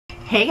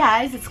Hey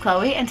guys, it's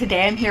Chloe, and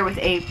today I'm here with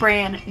a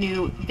brand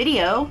new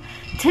video.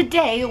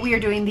 Today we are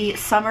doing the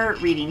summer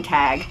reading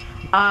tag.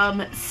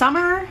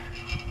 Summer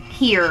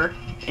here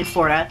in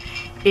Florida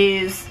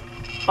is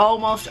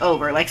almost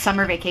over, like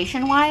summer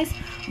vacation wise,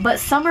 but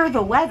summer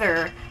the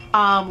weather,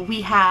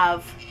 we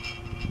have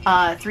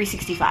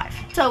 365.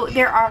 So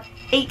there are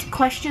 8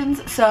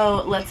 questions,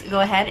 so let's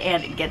go ahead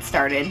and get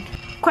started.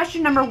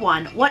 Question number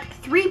 1, what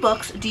 3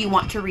 books do you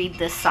want to read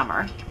this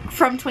summer?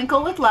 From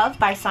Twinkle with Love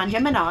by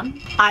Sanjay Menon,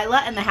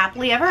 Isla and the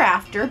Happily Ever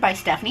After by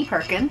Stephanie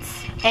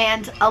Perkins,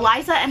 and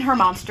Eliza and Her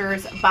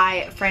Monsters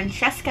by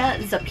Francesca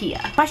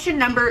Zappia. Question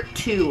number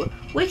 2,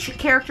 which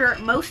character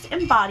most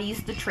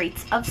embodies the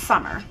traits of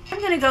summer? I'm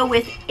gonna go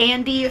with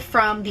Andy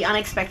from The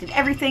Unexpected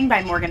Everything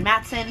by Morgan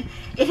Matson.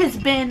 It has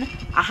been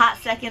a hot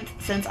second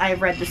since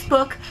I've read this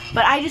book,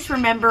 but I just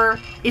remember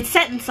it's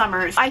set in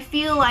summer. I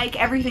feel like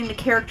everything the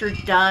character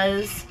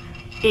does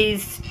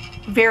is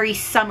very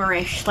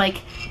summerish, like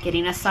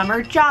getting a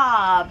summer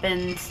job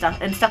and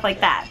stuff like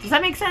that. Does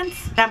that make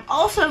sense? And I'm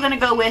also gonna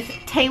go with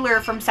Taylor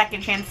from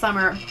Second Chance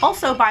Summer,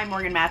 also by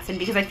Morgan Matson,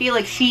 because I feel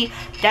like she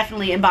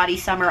definitely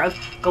embodies summer of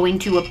going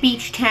to a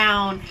beach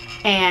town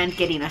and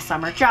getting a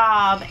summer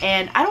job.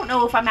 And I don't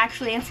know if I'm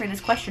actually answering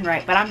this question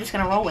right, but I'm just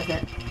gonna roll with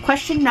it.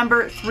 Question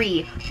number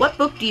 3, what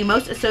book do you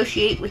most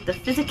associate with the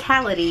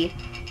physicality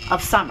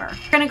of summer?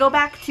 We're gonna go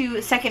back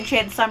to Second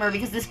Chance Summer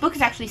because this book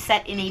is actually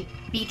set in a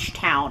beach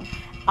town.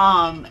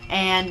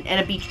 And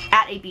at a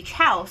beach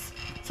house,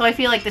 so I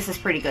feel like this is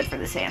pretty good for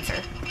this answer.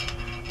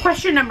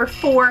 Question number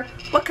 4,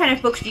 what kind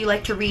of books do you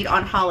like to read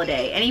on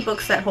holiday? Any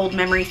books that hold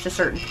memories to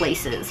certain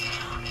places?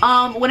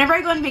 Whenever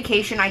I go on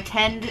vacation, I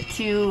tend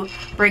to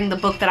bring the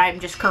book that I'm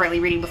just currently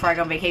reading before I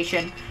go on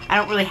vacation. I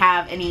don't really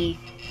have any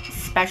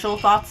special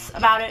thoughts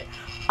about it.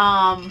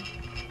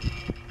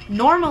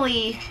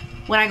 Normally,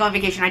 when I go on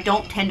vacation, I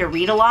don't tend to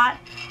read a lot.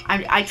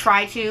 I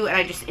try to,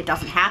 and it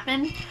doesn't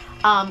happen.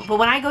 But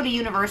when I go to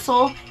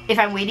Universal, if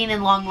I'm waiting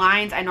in long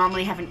lines, I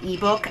normally have an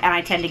ebook, and I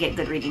tend to get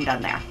good reading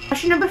done there.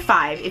 Question number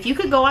 5, if you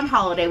could go on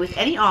holiday with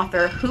any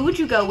author, who would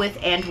you go with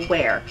and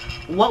where?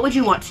 What would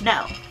you want to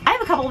know? I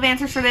have a couple of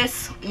answers for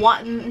this.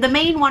 The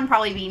main one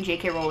probably being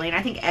J.K. Rowling.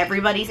 I think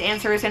everybody's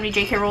answer is going to be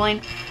J.K.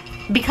 Rowling,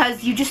 because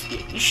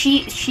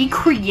she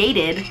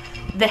created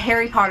the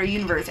Harry Potter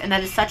universe, and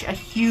that is such a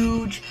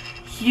huge,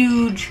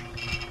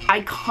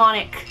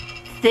 iconic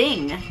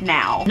thing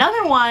now.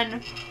 Another one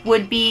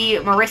would be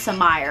Marissa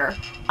Meyer,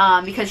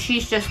 because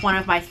she's just one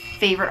of my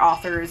favorite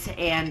authors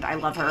and I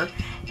love her.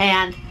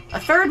 And a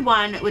third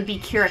one would be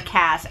Kiera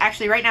Cass.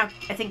 Actually, right now,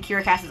 I think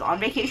Kiera Cass is on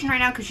vacation right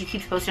now because she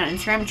keeps posting on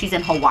Instagram and she's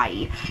in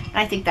Hawaii. And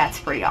I think that's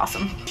pretty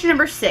awesome. Question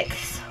number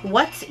 6.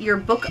 What's your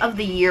book of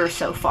the year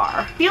so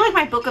far? I feel like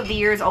my book of the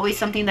year is always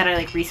something that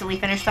I recently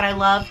finished that I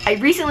love. I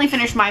recently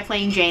finished My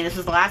Plain Jane. This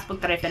was the last book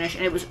that I finished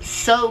and it was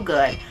so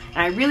good. And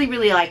I really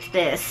liked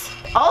this.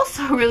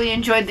 Also really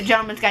enjoyed The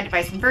Gentleman's Guide to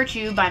Vice and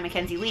Virtue by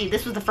Mackenzie Lee.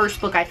 This was the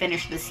first book I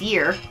finished this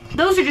year.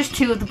 Those are just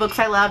 2 of the books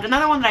I loved.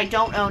 Another one that I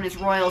don't own is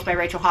Royals by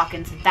Rachel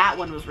Hawkins. That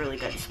one was really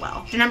good as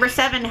well. Number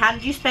 7, how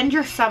did you spend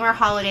your summer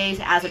holidays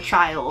as a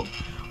child?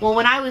 Well,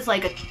 when I was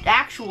like an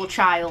actual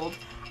child,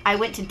 I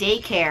went to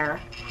daycare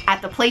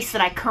at the place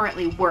that I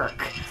currently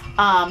work.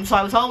 So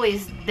I was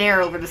always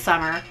there over the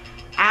summer.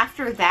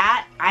 After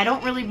that, I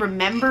don't really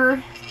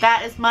remember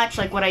that as much,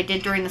 like what I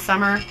did during the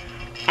summer.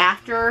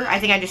 After, I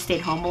think I just stayed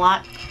home a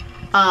lot.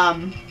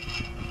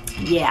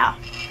 Yeah,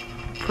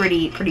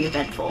 pretty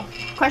eventful.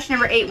 Question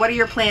number 8, what are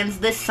your plans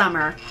this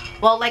summer?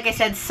 Well, like I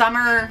said,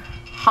 summer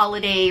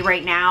holiday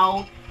right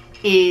now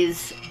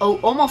is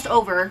almost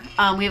over.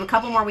 We have a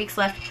couple more weeks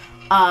left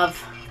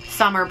of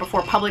summer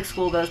before public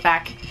school goes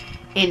back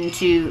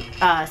into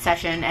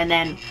session, and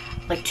then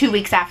like 2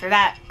 weeks after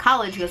that,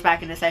 college goes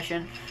back into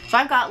session. So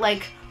I've got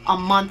like a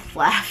month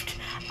left.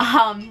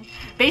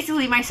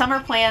 Basically, my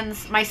summer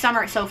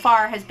so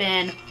far has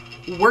been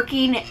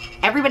working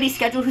everybody's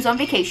schedule who's on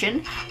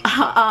vacation,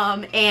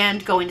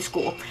 and going to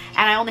school.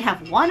 And I only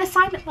have 1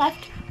 assignment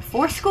left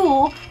for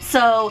school,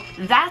 so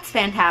that's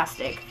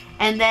fantastic.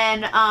 And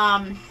then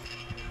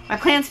my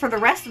plans for the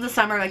rest of the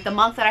summer, like the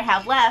month that I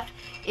have left,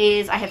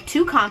 is I have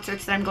 2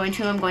 concerts that I'm going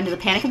to. I'm going to the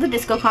Panic at the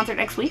Disco concert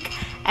next week,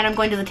 and I'm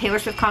going to the Taylor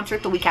Swift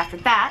concert the week after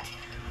that.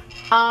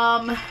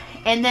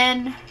 And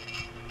then,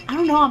 I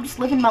don't know, I'm just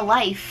living my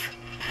life.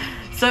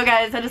 So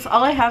guys, that is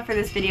all I have for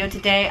this video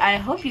today. I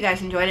hope you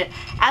guys enjoyed it.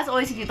 As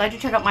always, if you'd like to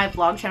check out my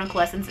vlog channel,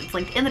 Coalescence, it's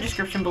linked in the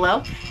description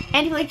below. And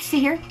if you'd like to see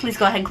here, please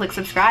go ahead and click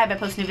subscribe. I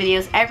post new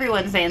videos every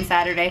Wednesday and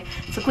Saturday,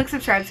 so click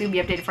subscribe so you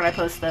can be updated when I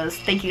post those.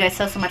 Thank you guys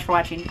so much for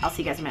watching. I'll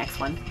see you guys in the next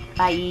one.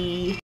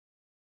 Bye!